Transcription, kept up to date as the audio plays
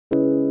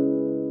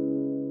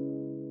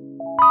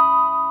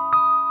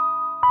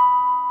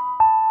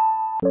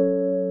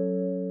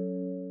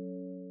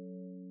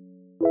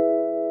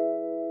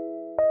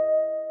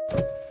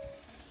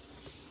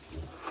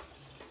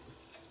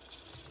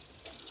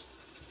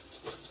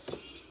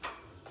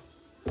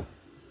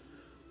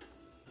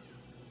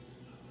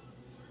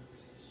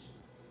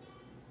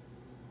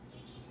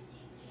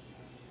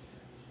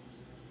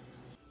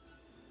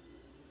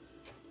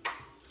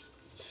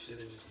shit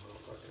in this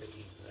motherfucker to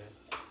eat, man.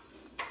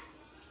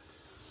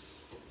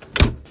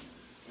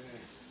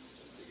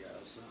 Figure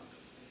out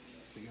something.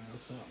 Figure out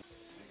something.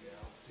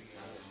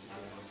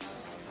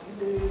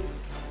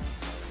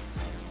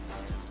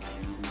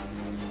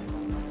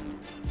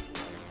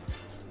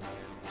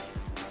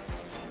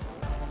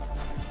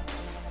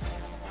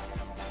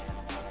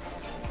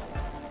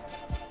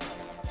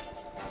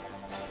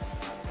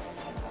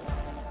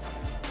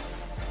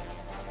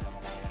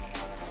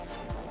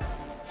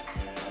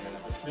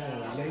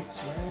 Late,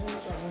 man. What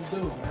y'all gonna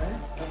do, man?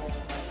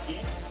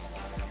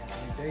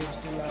 Dave's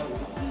still out.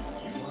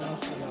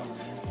 Mine's still out,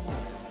 man.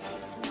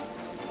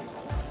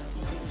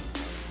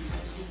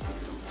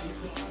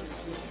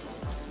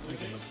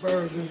 Making a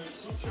burger.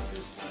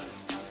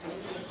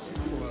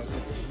 Before I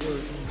get to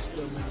work, I'm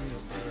still making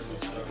a burger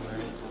and stuff,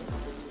 man.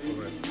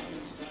 Alright.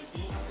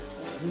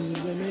 This is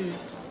the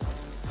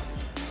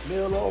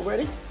meal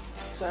already.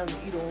 Time to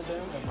eat on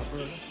down. Got my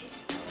burger.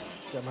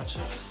 Got my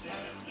chips.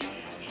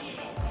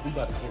 We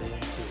about to get into it.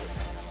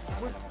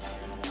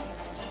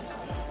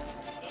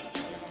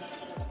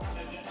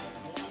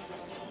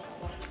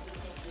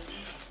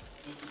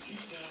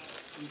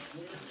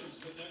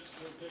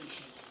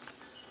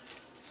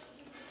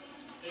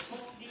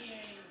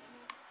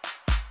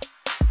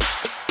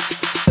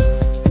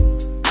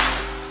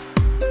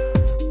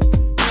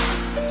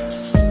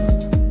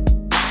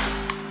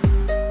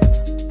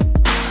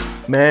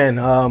 Man,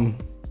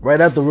 right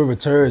after River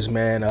Tours,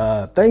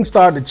 man, things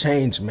started to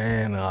change,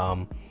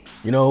 man.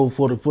 You know,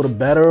 for the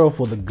better or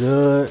for the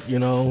good, you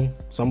know,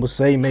 some would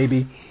say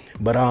maybe.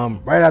 But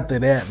right after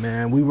that,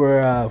 man, we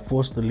were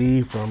forced to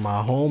leave from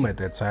our home at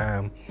that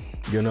time,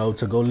 you know,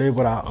 to go live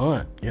with our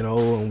aunt, you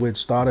know, which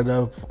started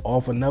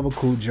off another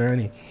cool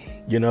journey.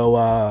 You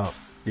know,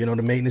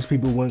 the maintenance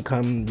people wouldn't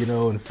come, you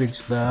know, and fix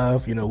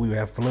stuff. You know, we would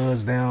have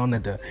floods down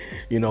at the,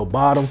 you know,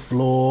 bottom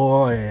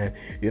floor, and,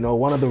 you know,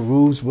 one of the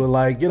roofs were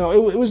like, you know,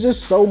 it was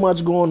just so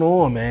much going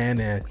on, man.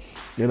 And,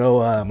 you know,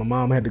 my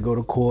mom had to go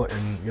to court,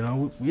 and, you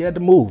know, we had to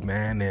move,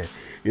 man. And,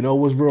 you know, it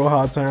was real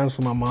hard times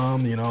for my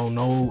mom. You know,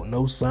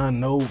 no son,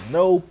 no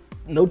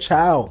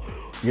child,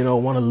 you know,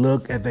 want to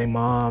look at their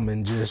mom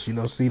and just, you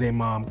know, see their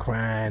mom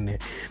crying and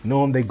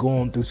knowing they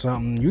going through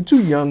something. You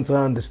too young to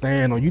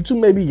understand, or you too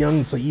maybe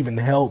young to even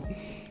help.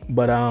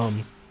 But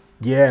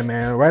yeah,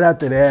 man, right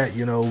after that,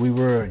 you know, we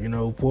were, you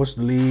know, forced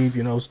to leave,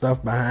 you know,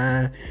 stuff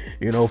behind,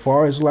 you know,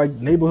 far as like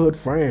neighborhood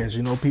friends,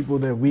 you know, people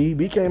that we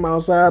came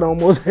outside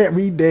almost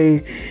every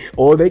day,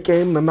 or they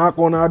came to knock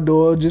on our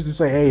door just to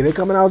say, hey, they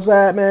coming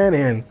outside, man.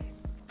 And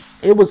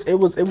it was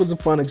a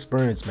fun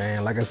experience,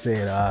 man. Like I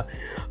said,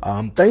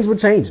 things were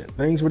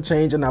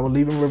changing. I was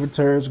leaving River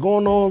Tours,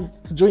 going on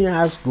to junior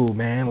high school,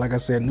 man. Like I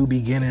said, new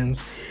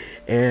beginnings.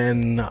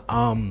 And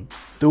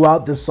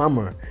throughout the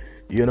summer,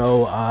 you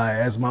know,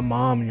 as my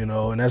mom, you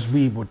know, and as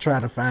we would try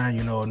to find,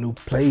 you know, a new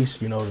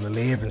place, you know, to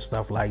live and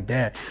stuff like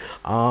that,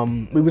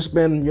 we would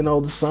spend, you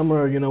know, the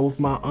summer, you know, with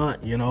my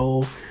aunt, you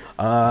know,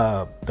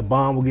 the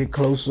bond would get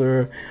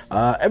closer.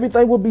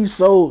 Everything would be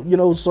so, you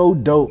know, so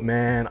dope,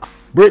 man.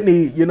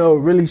 Brittany, you know,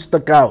 really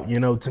stuck out, you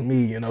know, to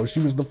me. You know, she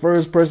was the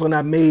first person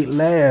I made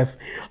laugh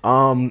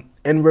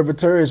in River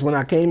Tours when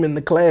I came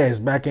into class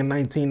back in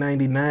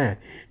 1999.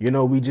 You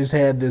know, we just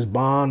had this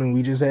bond, and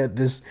we just had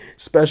this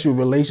special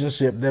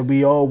relationship that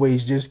we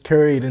always just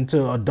carried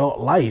into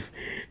adult life.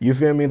 You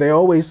feel me? They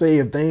always say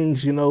if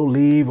things, you know,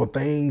 leave, or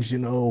things, you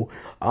know,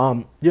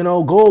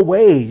 go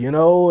away, you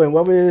know, and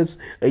whether it's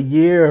a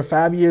year or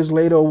 5 years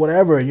later or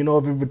whatever, you know,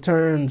 if it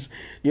returns,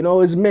 you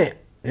know, it's meant,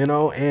 you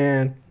know.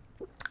 And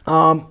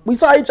we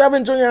saw each other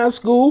in junior high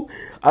school.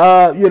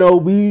 You know,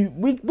 we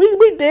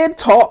did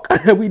talk.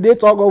 We did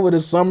talk over the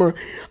summer.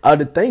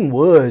 The thing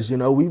was, you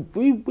know,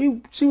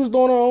 she was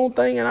doing her own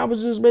thing, and I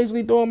was just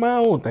basically doing my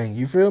own thing.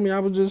 You feel me? I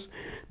was just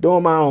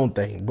doing my own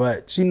thing.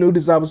 But she knew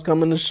this, I was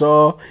coming to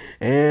Shaw,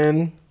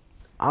 and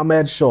I'm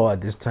at Shaw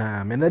at this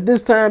time. And at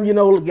this time, you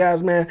know,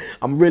 guys, man,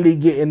 I'm really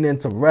getting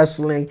into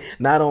wrestling.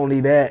 Not only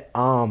that,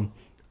 I'm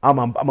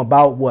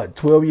about, what,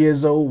 12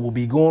 years old. We'll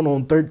be going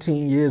on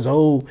 13 years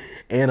old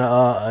in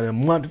a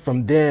month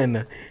from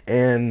then.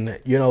 And,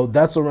 you know,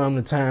 that's around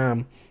the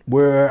time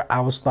where I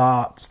would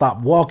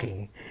stop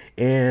walking.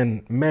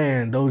 And,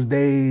 man, those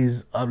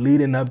days of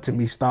leading up to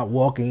me stop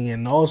walking.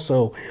 And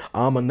also,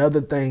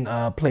 another thing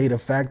played a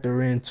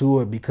factor into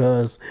it,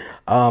 because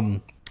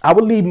I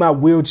would leave my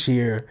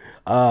wheelchair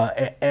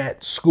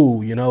at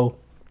school, you know.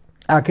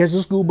 I catch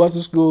the school bus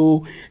to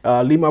school,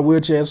 leave my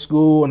wheelchair at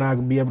school, and I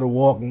can be able to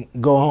walk and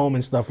go home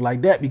and stuff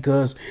like that,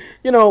 because,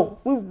 you know,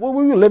 where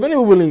we were living, it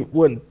really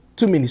wasn't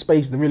too many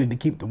spaces to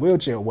keep the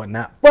wheelchair or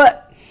whatnot.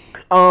 But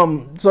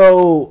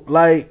so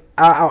like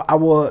I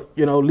would,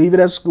 you know, leave it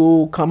at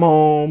school, come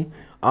home,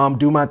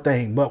 do my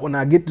thing. But when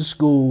I get to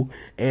school,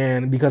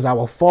 and because I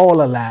would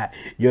fall a lot,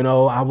 you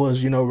know, I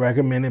was, you know,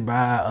 recommended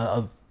by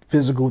a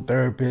physical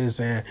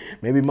therapist, and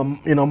maybe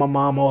my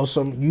mom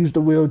also used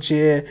the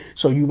wheelchair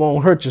so you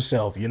won't hurt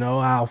yourself.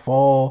 I'll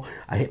fall.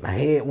 I hit my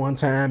head one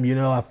time.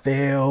 I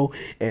fell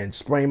and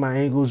sprained my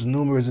ankles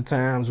numerous of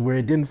times where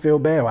it didn't feel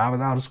bad. I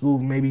was out of school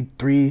maybe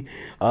 3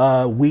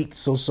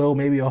 weeks or so,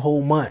 maybe a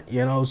whole month.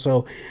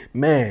 So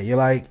man, you're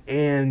like,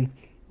 and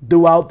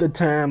throughout the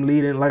time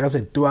leading, like I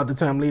said, throughout the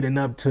time leading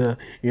up to,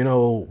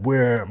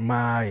 where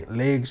my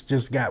legs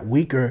just got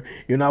weaker,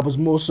 I was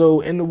more so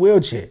in the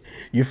wheelchair.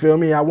 You feel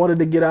me? I wanted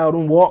to get out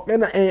and walk,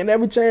 and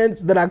every chance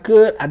that I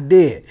could, I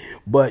did.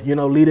 But,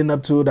 leading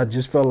up to it, I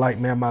just felt like,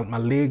 man, my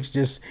legs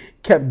just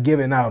kept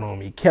giving out on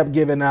me, kept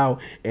giving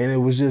out. And it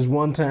was just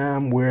one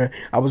time where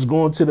I was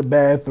going to the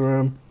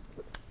bathroom,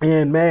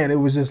 and man, it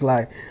was just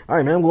like, all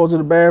right, man, I'm going to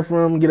the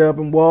bathroom, get up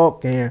and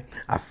walk, and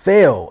I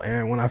fell.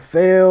 And when I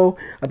fell,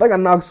 I think I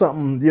knocked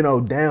something,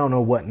 down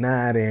or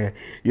whatnot. And,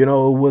 it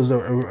was a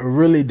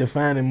really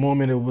defining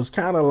moment. It was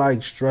kind of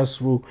like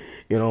stressful.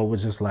 It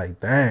was just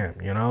like, damn,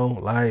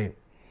 like,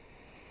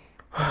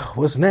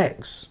 what's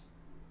next?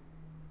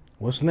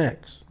 What's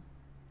next?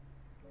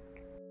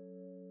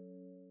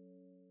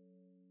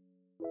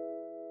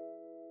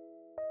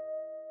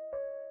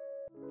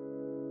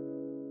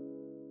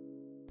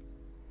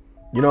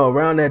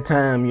 Around that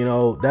time,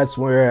 that's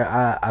where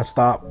I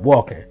stopped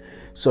walking.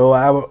 So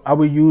I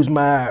would use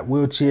my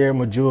wheelchair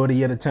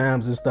majority of the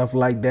times and stuff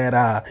like that.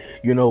 I,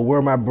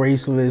 wear my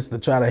bracelets to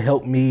try to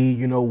help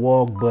me,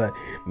 walk. But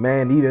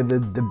man, either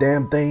the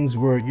damn things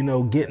were,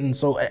 getting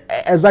so,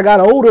 as I got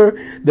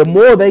older, the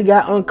more they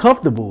got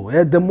uncomfortable.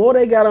 The more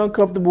they got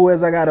uncomfortable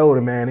as I got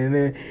older, man.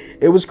 And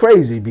it was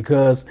crazy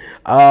because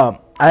I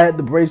had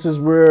the bracelets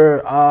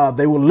where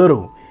they were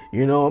little.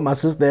 My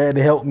sister had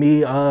to help me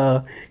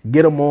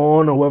get them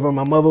on, or whether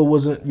my mother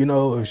wasn't,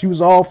 if she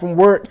was off from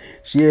work,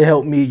 she had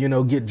helped me,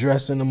 get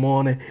dressed in the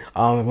morning.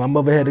 If my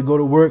mother had to go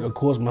to work, of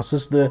course, my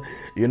sister,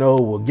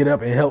 would get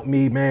up and help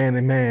me,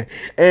 man.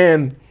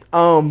 And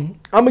I'm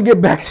gonna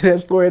get back to that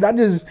story. And I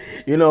just,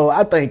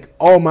 I thank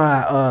all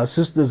my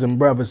sisters and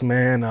brothers,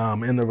 man,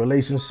 in the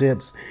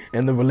relationships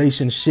and the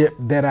relationship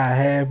that I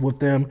have with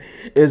them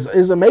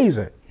is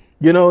amazing.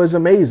 It's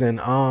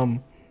amazing.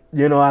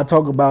 I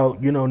talk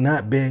about,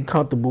 not being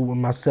comfortable with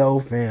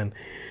myself, and,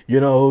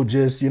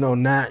 just,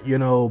 not,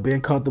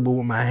 being comfortable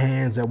with my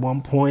hands at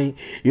one point.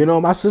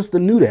 My sister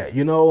knew that,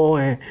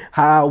 and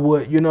how I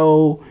would,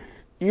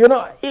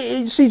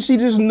 she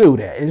just knew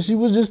that. And she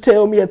was just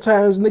telling me at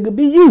times, nigga,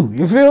 be you.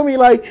 You feel me?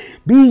 Like,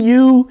 be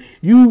you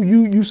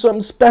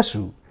something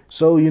special.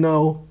 So,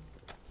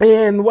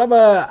 and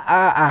whether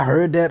I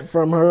heard that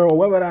from her or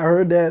whether I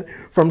heard that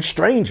from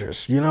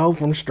strangers, in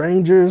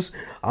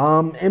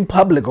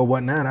public or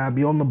whatnot, I'd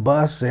be on the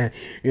bus and,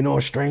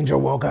 a stranger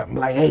walk up and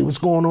be like, hey, what's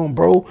going on,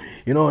 bro?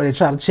 They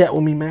try to chat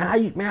with me, man. How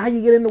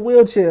you get in the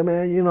wheelchair,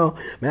 man? Man,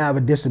 I have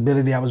a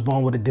disability. I was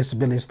born with a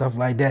disability and stuff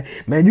like that.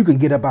 Man, you can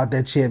get up out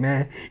that chair,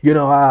 man.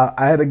 I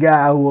had a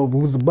guy who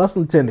was a bus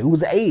attendant, who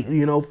was 8,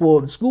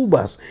 for the school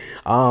bus.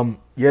 And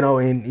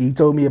he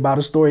told me about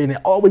a story, and it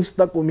always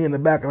stuck with me in the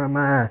back of my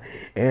mind.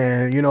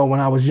 And, when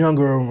I was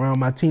younger, around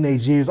my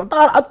teenage years, I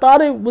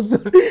thought it was,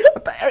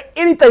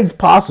 anything's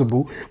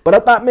possible, but I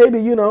thought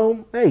maybe,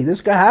 hey,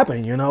 this could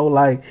happen,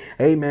 like,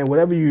 hey, man,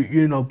 whatever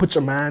you put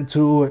your mind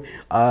to it,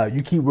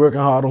 you keep working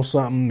hard on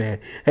something, and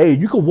hey,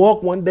 you could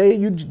walk one day,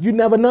 you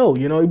never know.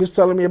 He was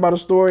telling me about a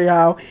story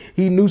how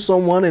he knew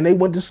someone and they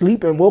went to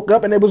sleep and woke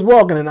up and they was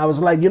walking, and I was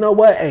like, you know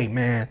what, hey,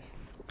 man,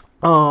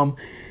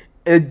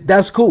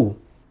 that's cool.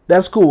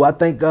 That's cool. I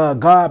think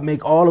God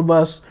make all of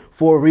us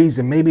for a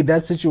reason. Maybe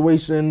that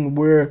situation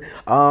where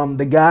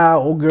the guy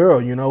or girl,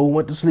 who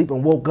went to sleep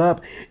and woke up,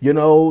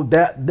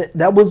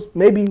 that was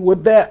maybe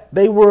what that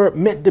they were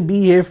meant to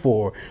be here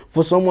for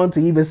someone to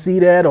even see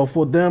that, or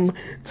for them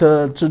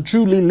to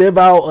truly live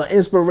out an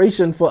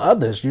inspiration for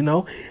others.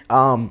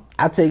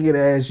 I take it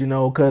as,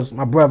 because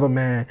my brother,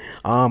 man,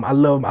 I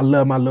love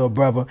my little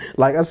brother.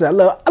 Like I said,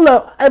 I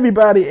love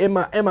everybody in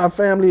my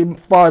family, as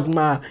far as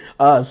my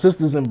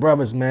sisters and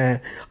brothers,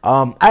 man.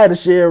 I had to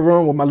share a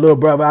room with my little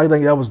brother. I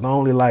think that was the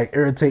only like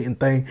irritating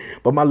thing.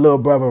 But my little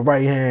brother,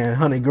 right hand,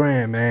 100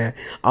 grand, man.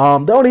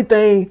 The only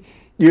thing,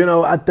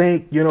 I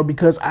think,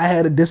 because I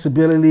had a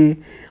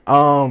disability,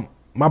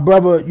 my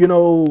brother,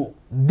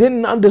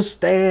 didn't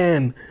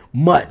understand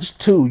much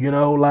too,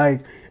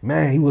 like,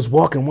 man, he was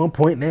walking one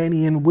point,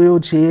 Nanny in a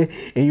wheelchair,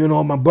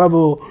 and my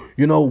brother,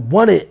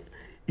 wanted,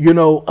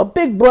 a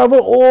big brother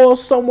or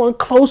someone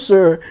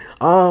closer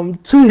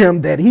to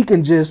him that he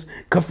can just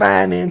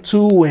confine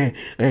into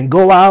and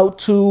go out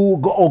to,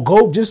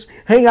 go just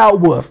hang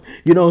out with,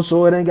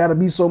 so it ain't got to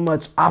be so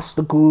much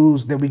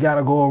obstacles that we got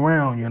to go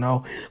around,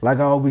 like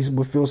I always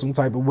would feel some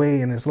type of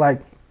way, and it's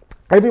like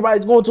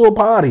everybody's going to a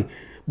party,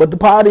 but the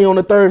party on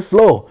the 3rd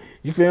floor.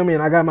 You feel me?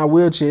 And I got my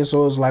wheelchair,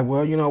 so it's like,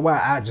 well, you know what?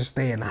 I just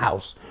stay in the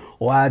house,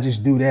 or I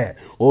just do that,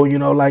 or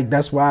like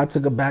that's why I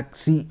took a back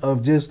seat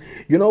of just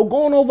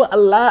going over a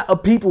lot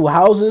of people's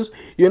houses.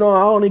 I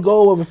only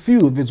go over a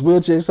few if it's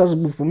wheelchair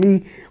accessible for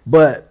me,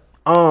 but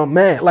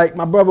Man, like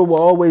my brother will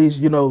always,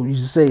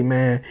 used to say,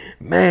 man,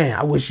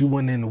 I wish you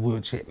weren't in the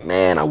wheelchair.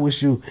 Man, I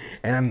wish you,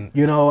 and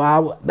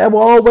that will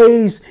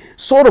always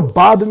sort of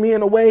bother me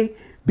in a way,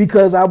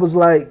 because I was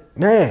like,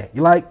 man,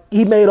 like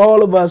he made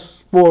all of us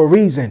for a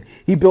reason.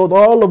 He built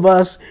all of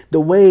us the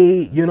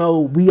way,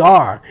 we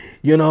are,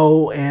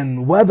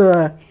 and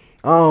whether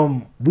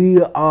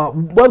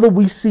whether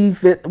we see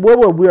fit,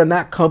 whether we are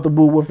not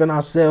comfortable within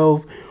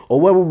ourselves, or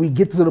whether we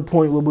get to the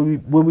point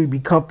where we be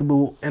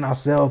comfortable in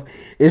ourselves,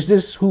 it's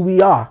just who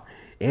we are.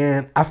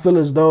 And I feel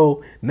as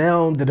though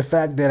now that the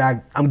fact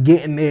that I'm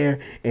getting there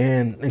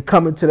and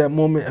coming to that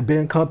moment of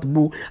being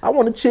comfortable, I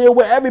want to chill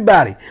with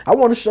everybody. I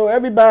want to show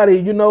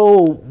everybody,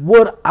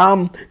 what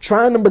I'm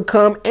trying to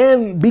become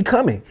and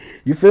becoming.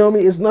 You feel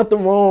me? It's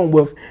nothing wrong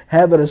with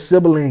having a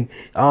sibling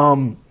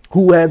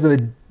who has a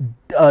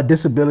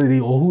disability,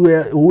 or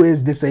who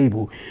is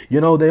disabled.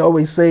 They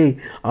always say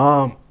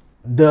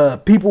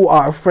the people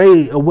are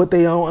afraid of what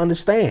they don't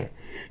understand.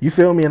 You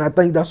feel me? And I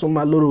think that's what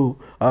my little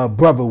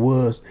brother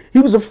was. He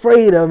was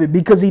afraid of it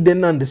because he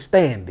didn't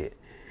understand it.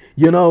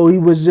 He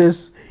was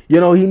just, he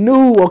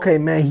knew, okay,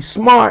 man, he's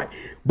smart,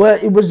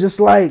 but it was just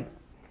like,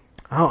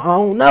 I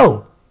don't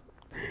know.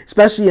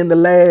 Especially in the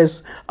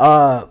last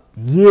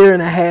year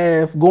and a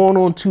half, going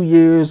on 2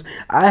 years,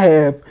 I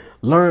have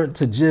learned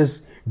to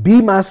just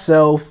be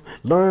myself,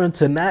 learn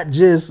to not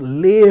just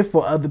live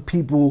for other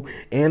people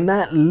and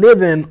not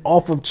living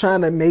off of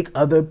trying to make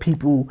other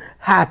people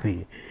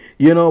happy.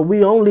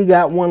 We only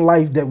got one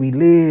life that we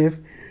live.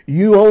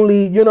 You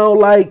only,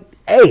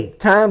 hey,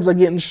 times are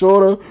getting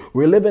shorter.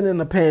 We're living in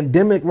a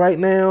pandemic right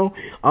now.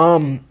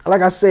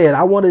 Like I said,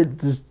 I wanted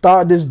to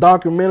start this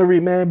documentary,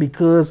 man,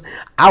 because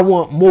I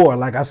want more.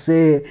 Like I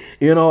said,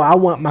 I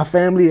want my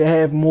family to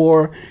have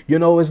more.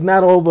 It's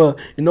not over,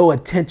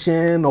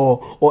 attention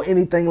or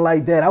anything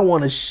like that. I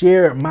want to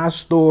share my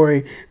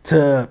story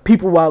to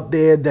people out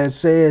there that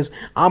says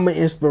I'm an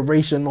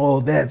inspiration,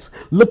 or that's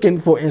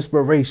looking for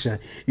inspiration.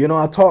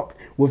 I talk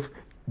with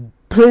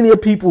plenty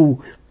of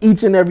people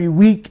each and every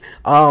week,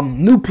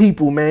 new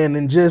people, man,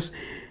 and just,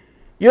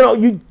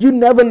 you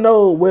never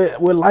know where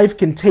life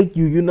can take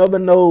you. You never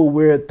know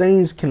where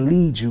things can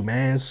lead you,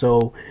 man.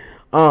 So,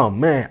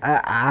 man,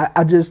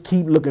 I just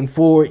keep looking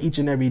forward each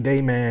and every day,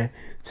 man,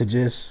 to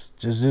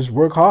just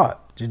work hard,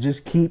 to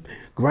just keep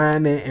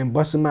grinding and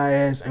busting my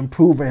ass and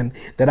proving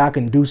that I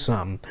can do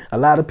something. A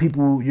lot of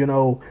people,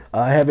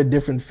 having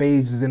different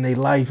phases in their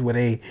life where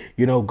they,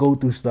 go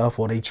through stuff,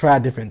 or they try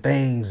different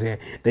things and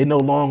they no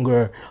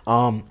longer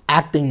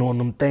acting on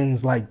them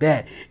things like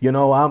that.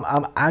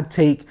 I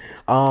take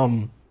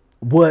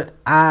what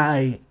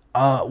I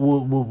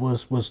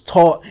was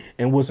taught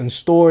and was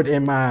installed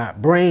in my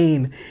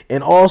brain,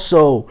 and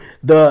also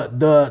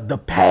the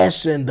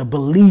passion, the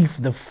belief,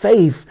 the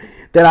faith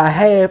that I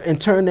have, and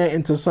turn that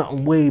into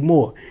something way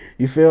more.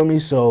 You feel me?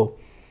 So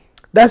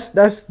that's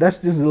just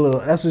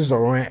a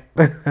rant.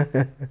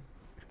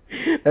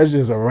 That's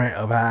just a rant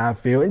of how I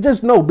feel. And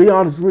just be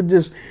honest, we're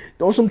just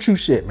on some true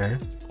shit, man.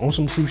 On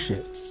some true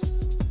shit.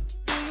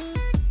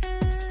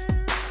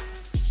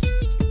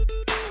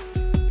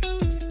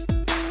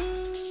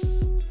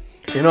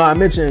 I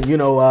mentioned,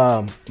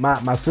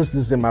 my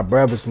sisters and my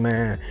brothers,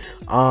 man.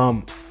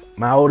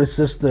 My oldest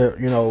sister,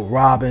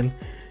 Robin,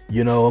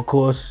 of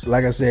course,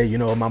 like I said,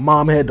 my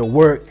mom had to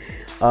work.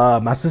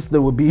 My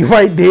sister would be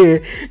right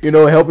there,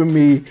 helping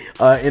me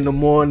in the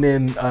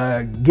morning,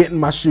 getting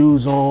my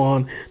shoes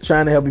on,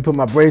 trying to help me put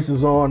my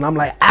braces on. I'm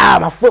like,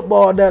 my foot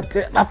balled up.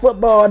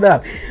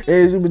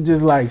 And she would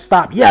just like,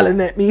 stop yelling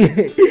at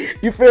me.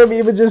 You feel me?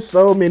 It was just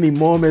so many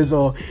moments,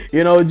 or,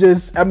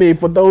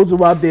 for those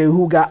who out there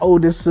who got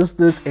older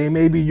sisters and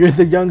maybe you're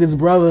the youngest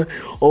brother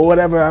or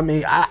whatever,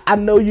 I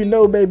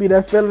know, baby,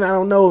 that feeling. I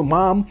don't know,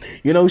 mom,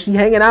 she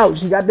hanging out.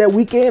 She got that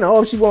weekend.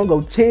 Oh, she gonna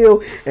go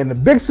chill, and the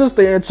big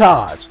sister in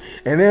charge.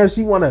 And then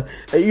she wanna,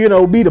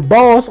 be the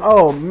boss.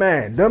 Oh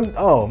man,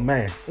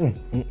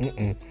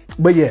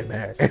 But yeah,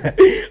 man.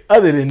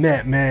 Other than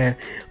that, man,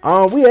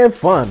 we had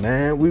fun,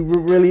 man. We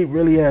really,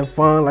 really had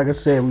fun. Like I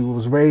said, we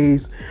was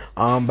raised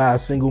by a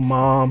single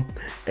mom,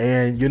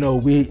 and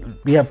we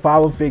have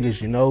father figures,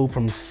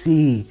 from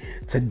C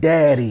to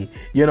daddy,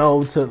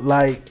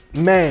 to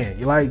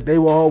they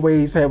will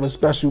always have a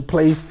special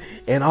place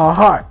in our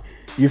heart.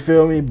 You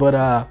feel me? But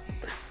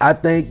I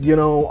think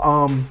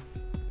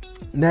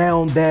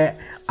now that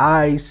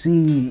I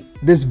see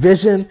this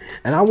vision,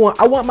 and I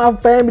want my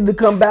family to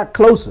come back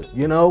closer,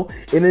 and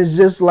it's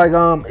just like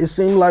it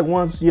seemed like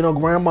once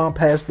grandma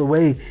passed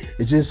away,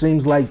 it just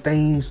seems like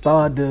things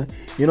started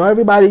to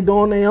everybody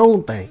doing their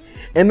own thing.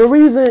 And the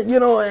reason,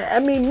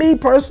 me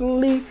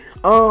personally,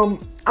 I'm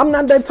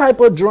not that type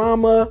of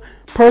drama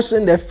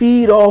person that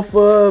feed off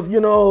of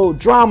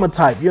drama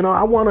type.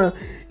 I want to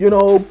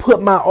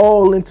put my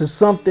all into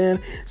something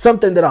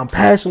that I'm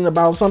passionate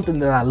about, something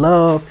that I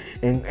love,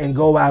 and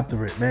go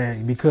after it,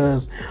 man.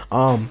 Because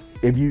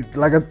if you,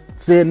 like I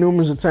said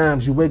numerous of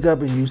times, you wake up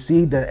and you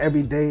see that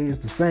every day is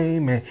the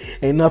same and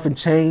ain't nothing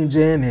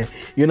changing, and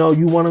you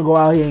want to go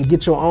out here and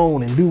get your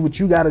own and do what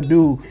you got to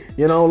do.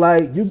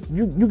 Like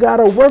you got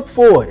to work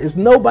for it. It's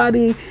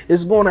nobody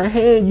is going to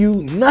hand you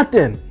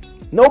nothing.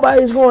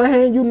 Nobody's going to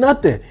hand you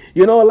nothing.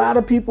 A lot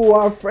of people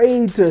are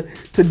afraid to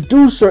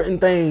do certain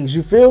things.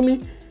 You feel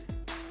me?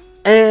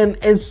 And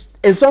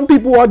some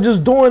people are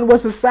just doing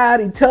what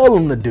society tell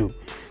them to do.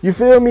 You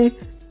feel me?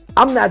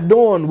 I'm not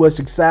doing what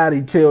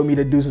society tell me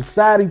to do.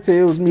 Society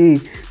tells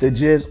me to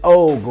just,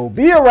 go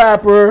be a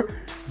rapper,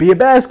 be a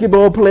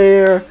basketball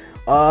player,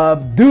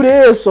 do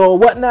this or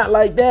whatnot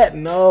like that.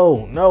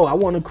 No, I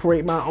want to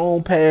create my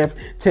own path,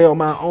 tell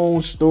my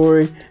own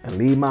story, and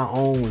leave my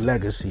own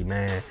legacy,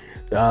 man.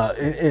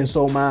 And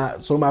so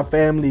my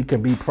family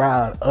can be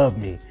proud of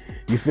me.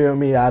 You feel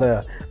me?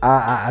 I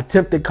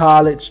attempted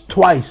college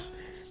twice,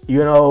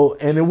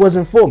 and it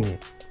wasn't for me.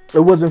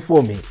 It wasn't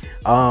for me.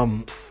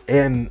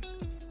 And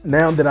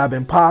now that I've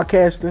been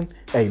podcasting,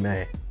 hey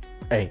man,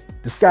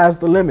 the sky's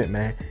the limit,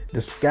 man.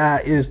 The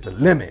sky is the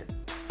limit.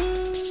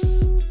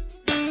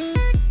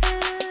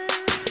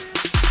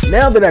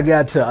 Now that I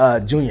got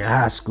to junior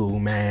high school,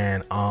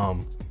 man,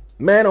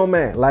 man, oh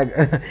man, like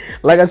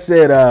I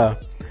said,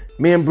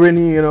 me and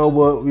Brittany,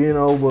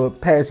 we'll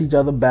pass each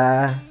other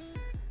by,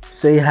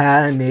 say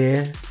hi in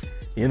there.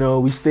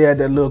 We still had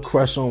that little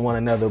crush on one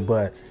another,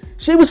 but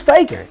she was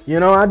faking. She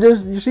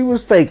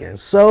was faking.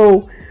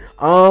 So,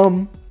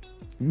 man,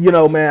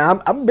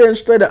 I'm being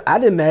straight up. I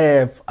didn't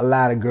have a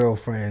lot of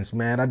girlfriends,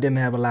 man. I had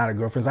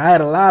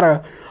a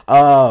lot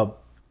of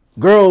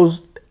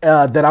girls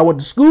that I went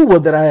to school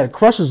with that I had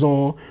crushes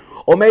on,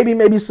 or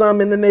maybe some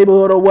in the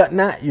neighborhood or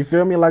whatnot. You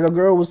feel me? Like a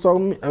girl was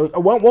telling me,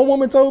 one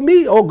woman told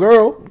me,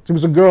 she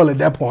was a girl at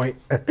that point.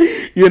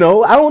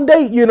 I don't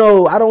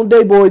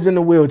date boys in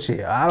the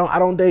wheelchair. I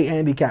don't date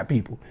handicapped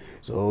people.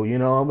 So,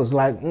 I was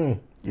like,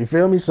 you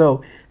feel me?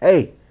 So,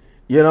 hey,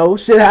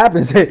 shit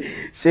happens.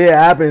 Shit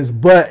happens.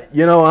 But,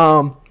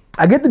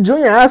 I get to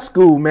junior high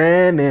school,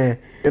 man,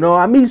 and,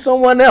 I meet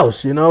someone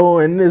else,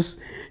 in this,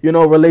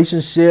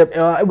 relationship.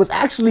 It was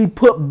actually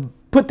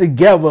put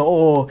together,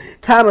 or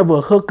kind of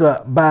a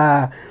hookup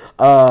by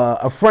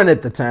a friend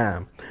at the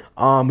time.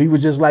 He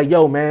was just like,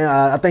 yo, man,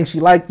 I think she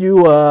like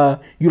you.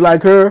 You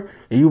like her?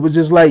 And he was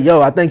just like,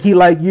 yo, I think he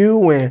like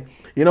you. And,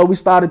 we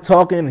started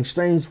talking,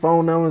 exchanged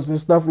phone numbers and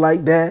stuff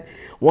like that.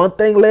 One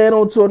thing led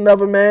on to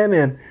another, man,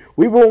 and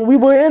we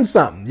were in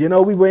something.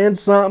 We were in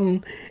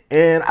something.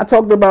 And I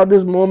talked about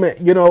this moment,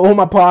 on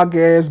my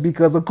podcast,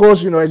 because of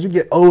course, as you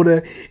get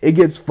older, it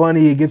gets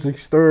funny, it gets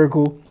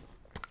hysterical.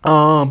 We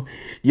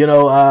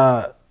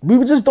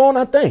were just doing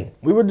our thing.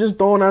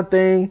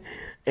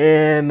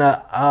 And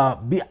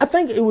I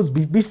think it was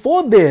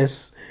before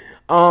this.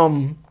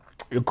 Of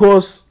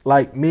course,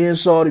 like me and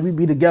Shorty, we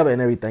be together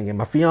and everything. And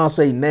my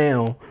fiance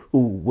now, who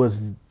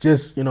was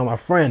just my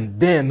friend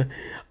then,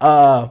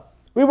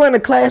 we were in a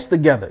class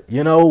together.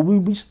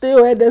 We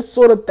still had that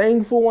sort of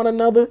thing for one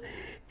another.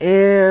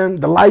 And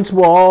the lights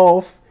were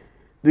off.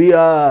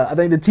 I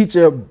think the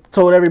teacher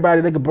told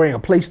everybody they could bring a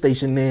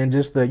PlayStation in,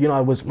 just to,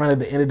 I was running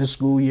the end of the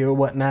school year or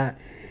whatnot.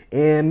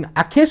 And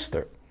I kissed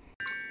her.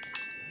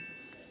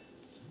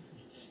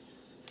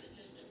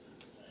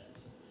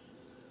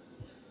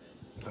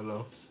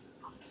 Hello.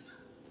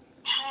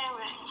 Hey,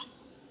 man.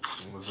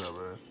 What's up,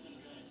 man?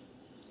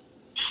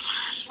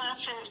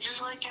 Nothing.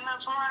 Just waking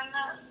up from my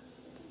nap.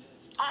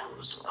 I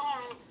was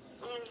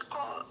in the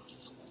car.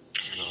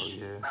 Oh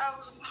yeah. I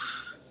was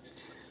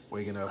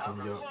waking up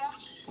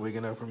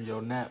from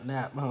your nap,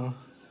 huh?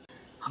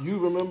 You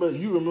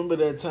remember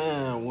that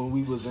time when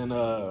we was in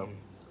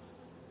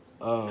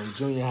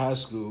junior high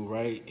school,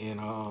 right? And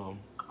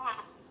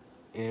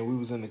we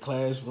was in the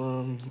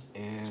classroom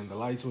and the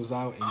lights was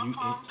out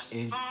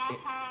and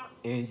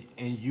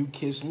you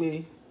kissed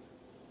me.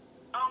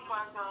 Oh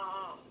my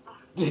God.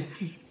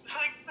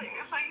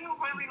 It's like you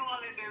really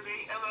wanted to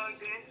be about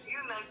this. You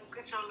know,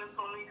 put your lips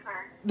on me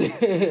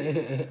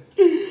first.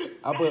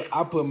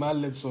 I put my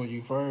lips on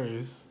you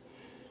first.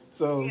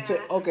 So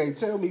yes.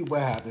 Tell me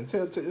what happened.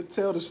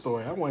 Tell the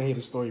story. I want to hear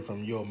the story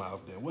from your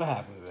mouth. Then what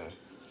happened then?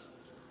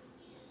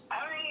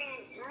 I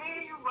mean, me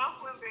and you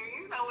both was there.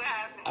 You know what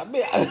happened. I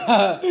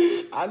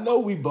mean, I know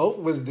we both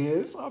was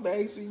there. So I'm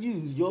asking you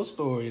your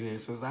story then,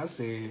 since I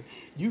said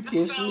you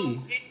kissed me.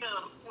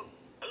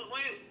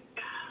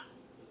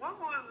 What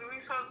was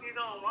we supposed to be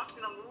doing?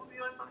 Watching a movie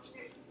or some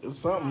shit?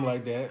 Something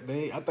like that.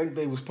 I think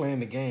they was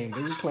playing the game.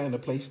 They was playing the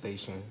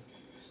PlayStation.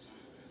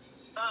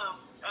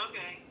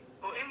 Okay.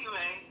 Well,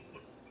 anyway,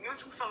 you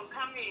took some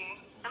come in,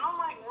 and I'm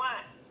like,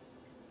 what?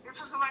 You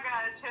took some, I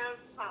gotta tell you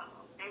something,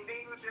 and then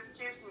you just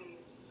kiss me.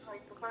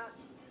 Like, the fuck?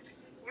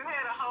 You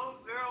had a whole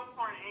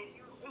girlfriend,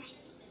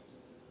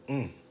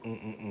 and you...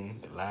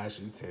 The lies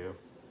you tell.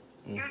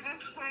 You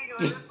just figured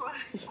this way.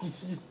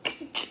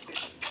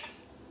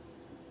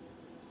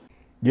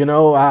 You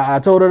know, I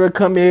told her to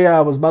come here.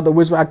 I was about to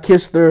whisper. I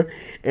kissed her.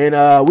 And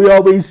we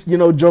always, you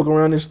know, joke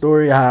around this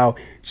story how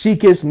she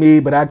kissed me,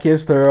 but I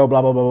kissed her,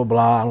 blah, blah, blah, blah,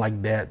 blah,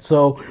 like that.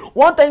 So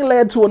one thing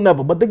led to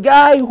another. But the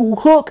guy who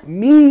hooked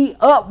me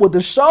up with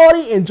the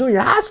shorty in junior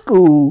high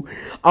school,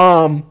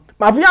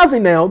 my fiance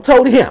now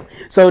told him.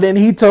 So then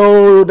he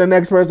told the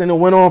next person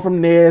and went on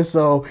from there.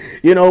 So,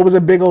 you know, it was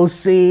a big old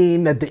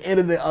scene at the end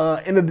of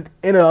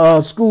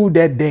the school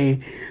that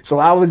day. So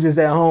I was just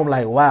at home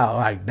like, wow,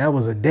 like that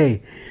was a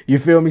day. You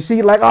feel me?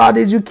 She like, oh,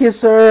 did you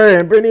kiss her?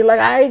 And Brittany like,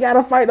 I ain't got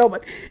to fight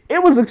over.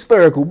 It was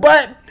hysterical.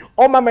 But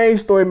on my main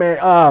story, man,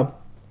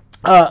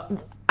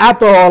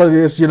 after all of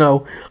this, you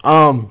know,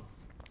 I'm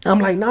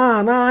like,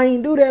 nah, I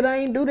ain't do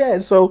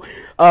that. So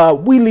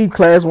we leave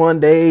class one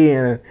day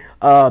and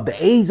the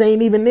A's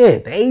ain't even there.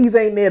 The A's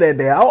ain't there that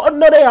day. Oh,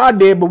 no, they are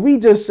there, but we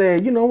just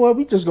said, you know what,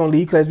 we just gonna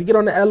leave class. We get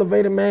on the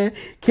elevator, man,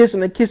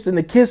 kissing,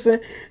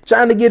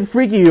 trying to get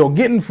freaky or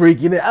getting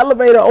freaky. The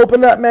elevator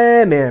opened up,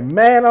 man, and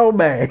man, oh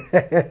man.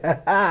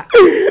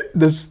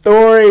 The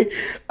story,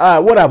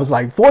 what I was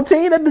like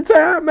 14 at the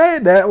time,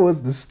 man, that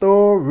was the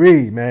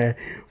story, man.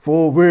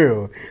 For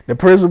real. The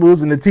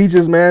principals and the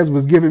teachers, man,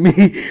 was giving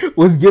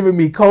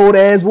me cold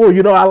ass water.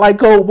 You know, I like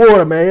cold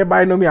water, man.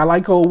 Everybody know me. I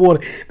like cold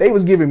water. They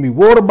was giving me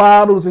water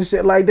bottles and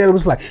shit like that. It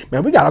was like,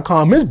 man, we gotta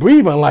calm his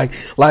breathing. Like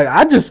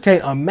I just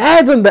can't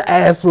imagine the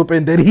ass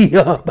whooping that he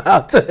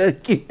about to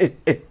get.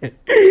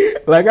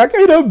 Like I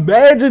can't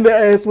imagine the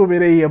ass whooping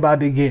that he about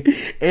to get.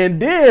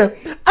 And then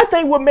I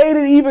think what made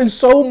it even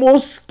so more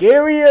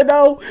scarier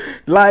though,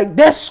 like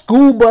that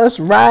school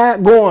bus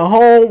ride going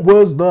home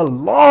was the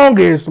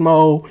longest,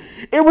 Mo.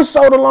 It was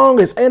so the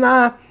longest, and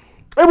I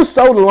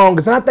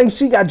think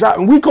she got dropped,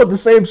 and we caught the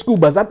same school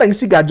bus. I think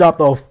she got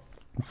dropped off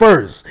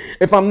first,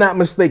 if I'm not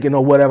mistaken,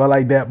 or whatever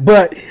like that.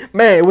 But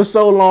man, it was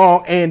so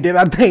long, and then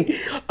I think,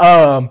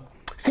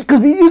 because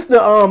we used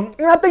to,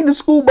 and I think the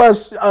school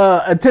bus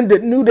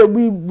attendant knew that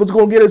we was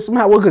gonna get it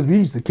somehow, because we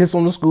used to kiss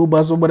on the school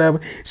bus or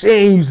whatever. She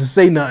ain't used to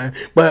say nothing,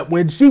 but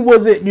when she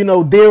wasn't, you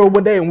know, there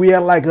over there, and we had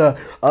like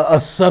a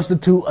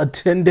substitute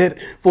attendant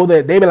for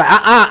that, they be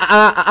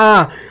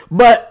like,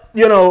 but.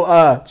 You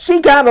know,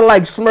 she kind of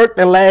like smirked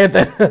and laughed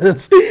at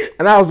us.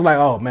 And I was like,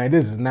 oh, man,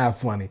 this is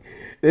not funny.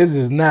 This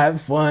is not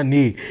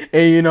funny.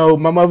 And, you know,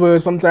 my mother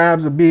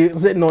sometimes would be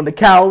sitting on the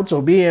couch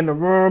or be in the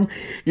room.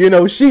 You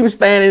know, she was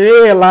standing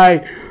there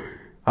like,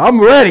 I'm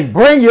ready.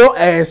 Bring your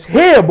ass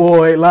here,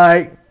 boy.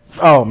 Like,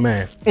 oh,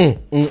 man. Good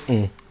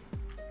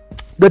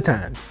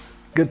times.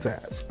 Good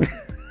times.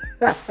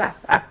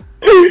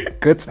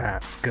 Good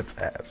times. Good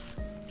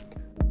times.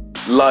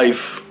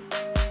 Life.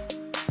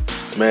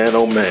 Man,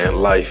 oh man,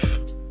 life.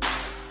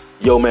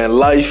 Yo, man,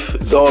 life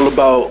is all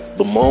about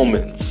the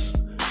moments,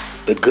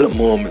 the good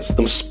moments,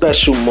 them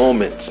special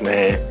moments,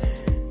 man,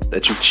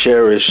 that you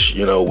cherish,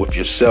 you know, with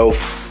yourself,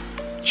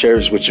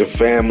 cherish with your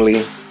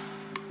family,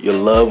 your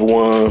loved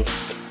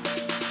ones,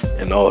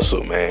 and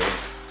also, man,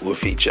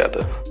 with each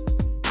other.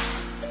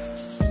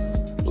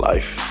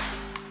 Life.